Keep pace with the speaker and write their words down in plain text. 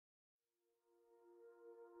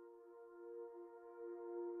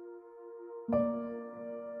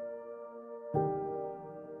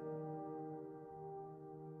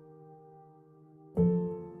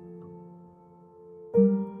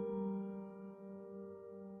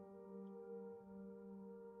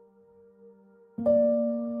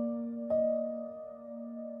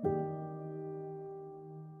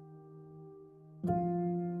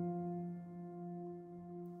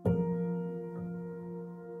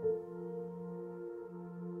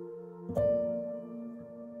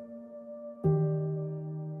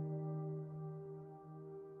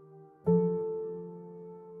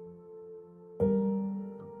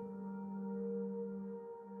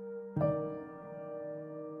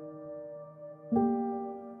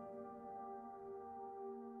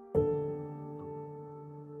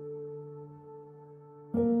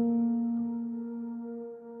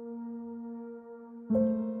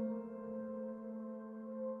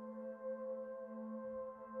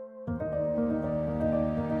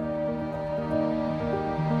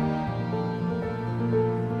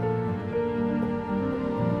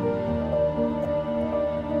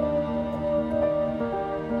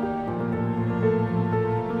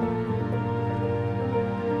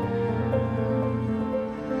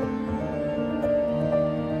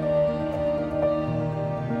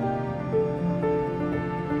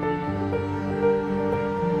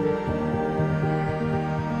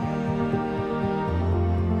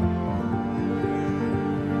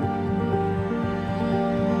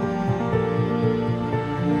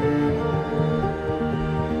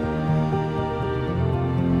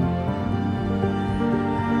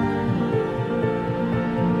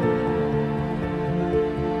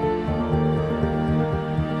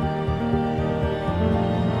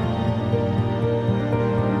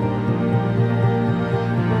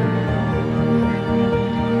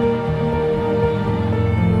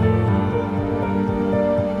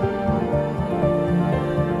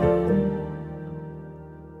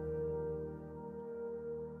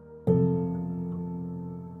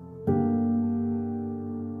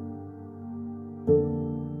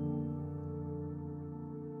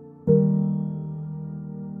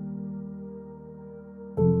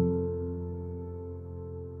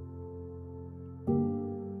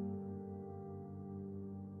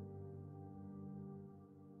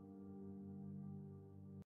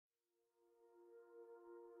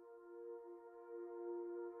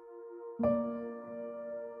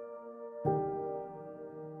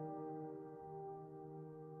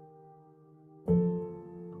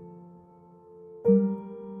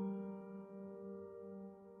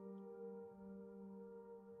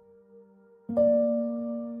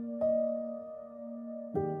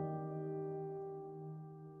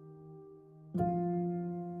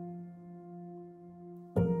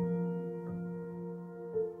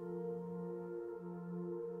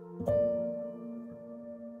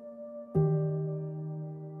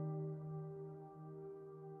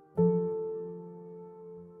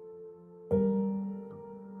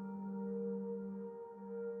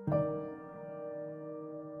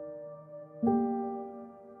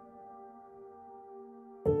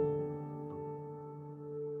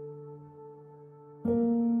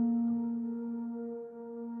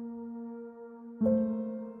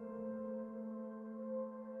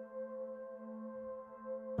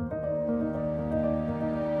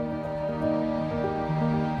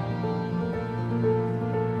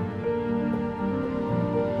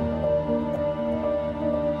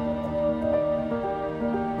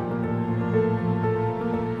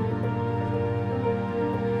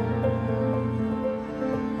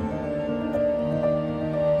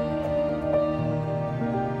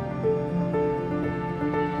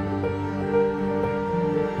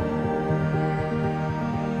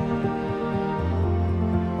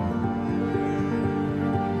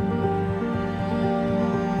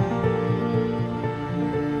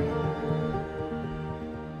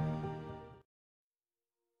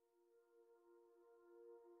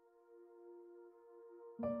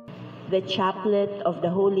the chaplet of the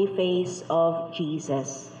holy face of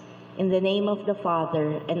Jesus. In the name of the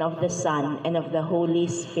Father, and of the Son, and of the Holy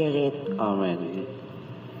Spirit. Amen.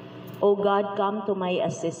 O God, come to my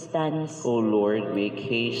assistance. O Lord, make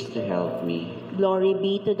haste to help me. Glory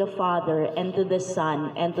be to the Father, and to the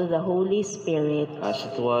Son, and to the Holy Spirit. As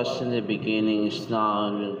it was in the beginning, is now,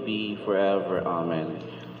 and will be forever. Amen.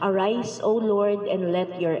 Arise, O Lord, and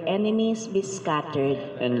let your enemies be scattered.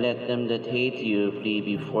 And let them that hate you flee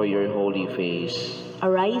before your holy face.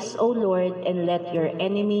 Arise, O Lord, and let your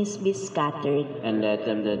enemies be scattered. And let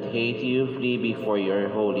them that hate you flee before your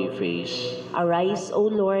holy face. Arise, O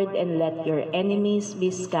Lord, and let your enemies be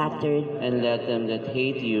scattered. And let them that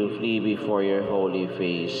hate you flee before your holy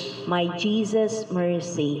face. My Jesus,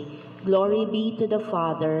 mercy. Glory be to the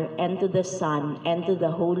Father, and to the Son, and to the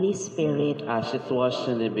Holy Spirit. As it was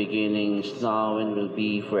in the beginning, is now, and will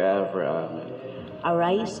be forever. Amen.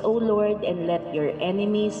 Arise, O Lord, and let your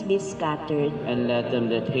enemies be scattered. And let them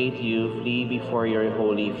that hate you flee before your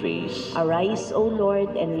holy face. Arise, O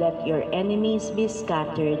Lord, and let your enemies be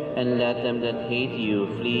scattered. And let them that hate you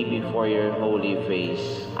flee before your holy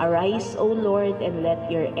face. Arise, O Lord, and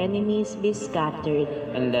let your enemies be scattered.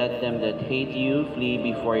 And let them that hate you flee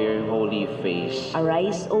before your holy face.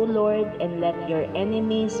 Arise, O Lord, and let your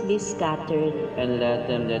enemies be scattered. And let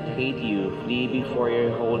them that hate you flee before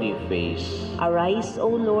your holy face. Arise, O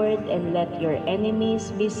Lord, and let your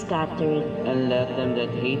enemies be scattered. And let them that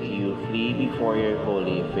hate you flee before your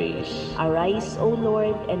holy face. Arise, O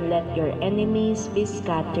Lord, and let your enemies be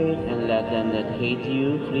scattered. And let them that hate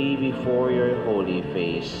you flee before your holy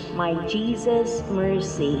face. My Jesus,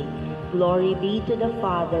 mercy. Glory be to the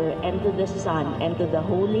Father, and to the Son, and to the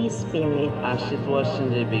Holy Spirit. As it was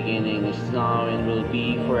in the beginning, is now, and will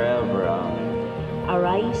be forever. Amen.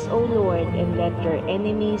 Arise, O Lord, and let your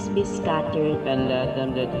enemies be scattered. And let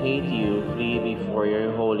them that hate you flee before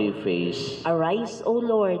your holy face. Arise, O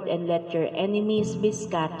Lord, and let your enemies be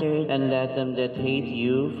scattered. And let them that hate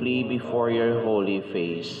you flee before your holy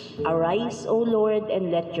face. Arise, O Lord,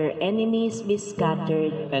 and let your enemies be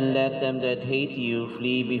scattered. And let them that hate you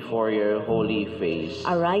flee before your holy face.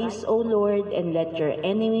 Arise, O Lord, and let your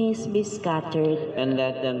enemies be scattered. And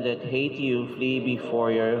let them that hate you flee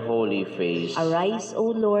before your holy face. Arise, O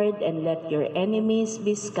Lord, and let your enemies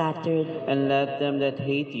be scattered. And let them that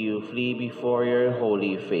hate you flee before your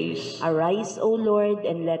holy face. Arise, O Lord,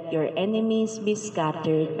 and let your enemies be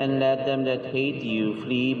scattered. And let them that hate you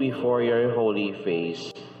flee before your holy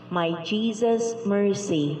face. My Jesus,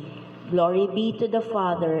 mercy. Glory be to the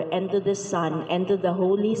Father, and to the Son, and to the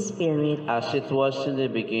Holy Spirit. As it was in the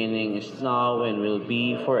beginning, is now, and will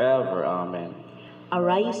be forever. Amen.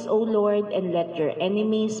 Arise, O Lord, and let your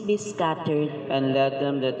enemies be scattered. And let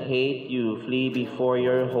them that hate you flee before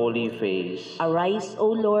your holy face. Arise, O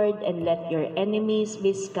Lord, and let your enemies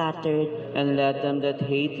be scattered. And let them that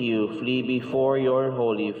hate you flee before your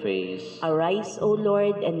holy face. Arise, O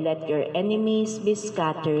Lord, and let your enemies be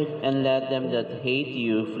scattered. And let them that hate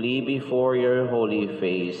you flee before your holy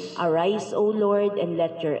face. Arise, O Lord, and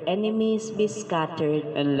let your enemies be scattered.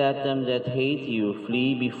 And let them that hate you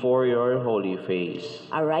flee before your holy face.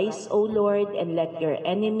 Arise, O Lord, and let your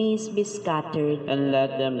enemies be scattered. And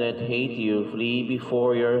let them that hate you flee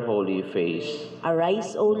before your holy face.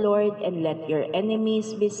 Arise, O Lord, and let your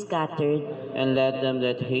enemies be scattered. And let them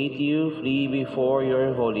that hate you flee before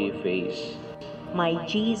your holy face. My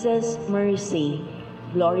Jesus, mercy.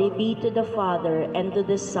 Glory be to the Father, and to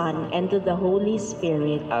the Son, and to the Holy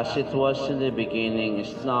Spirit. As it was in the beginning,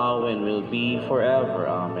 is now, and will be forever.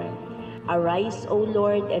 Amen. Arise, O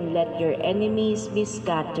Lord, and let your enemies be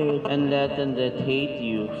scattered. And let them that hate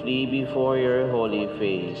you flee before your holy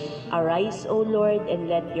face. Arise, O Lord, and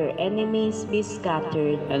let your enemies be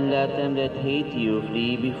scattered. And let them that hate you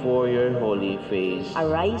flee before your holy face.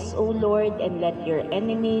 Arise, O Lord, and let your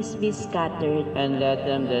enemies be scattered. And let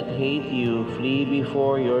them that hate you flee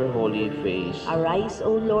before your holy face. Arise,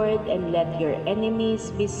 O Lord, and let your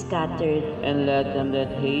enemies be scattered. And let them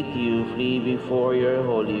that hate you flee before your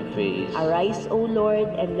holy face. Arise, O Lord,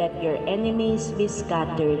 and let your enemies be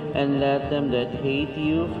scattered. And let them that hate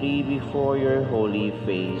you flee before your holy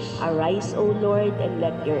face. Arise, O Lord, and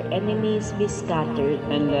let your enemies be scattered.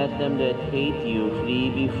 And let them that hate you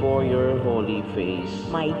flee before your holy face.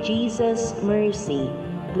 My Jesus, mercy.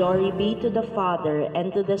 Glory be to the Father,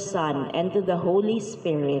 and to the Son, and to the Holy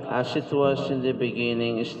Spirit. As it was in the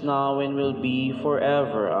beginning, is now, and will be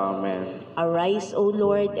forever. Amen. Arise, O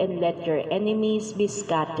Lord, and let your enemies be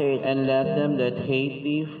scattered. And let them that hate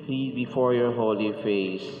thee flee before your holy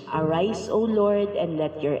face. Arise, O Lord, and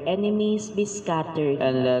let your enemies be scattered.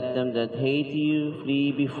 And let them that hate you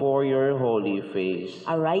flee before your holy face.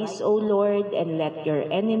 Arise, O Lord, and let your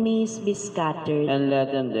enemies be scattered. And let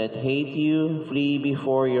them that hate you flee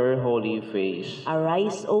before your holy face.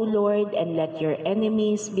 Arise, O Lord, and let your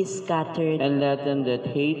enemies be scattered. And let them that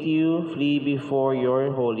hate you flee before your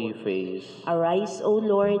holy face. Arise, O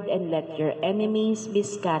Lord, and let your enemies be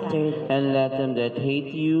scattered. And let them that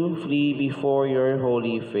hate you flee before your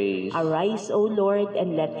holy face. Arise, O Lord,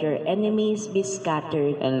 and let your enemies be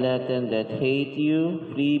scattered. And let them that hate you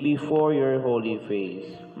flee before your holy face.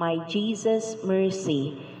 My Jesus,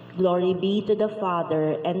 mercy. Glory be to the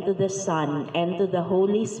Father, and to the Son, and to the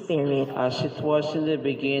Holy Spirit. As it was in the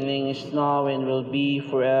beginning, is now, and will be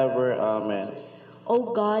forever. Amen.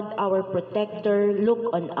 O God, our protector,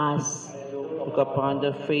 look on us. Look upon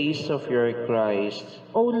the face of your Christ,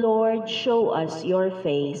 O Lord, show us your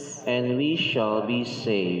face. and we shall be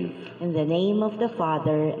saved. In the name of the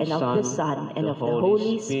Father, and of the Son, and of the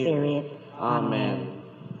Holy Spirit. Amen.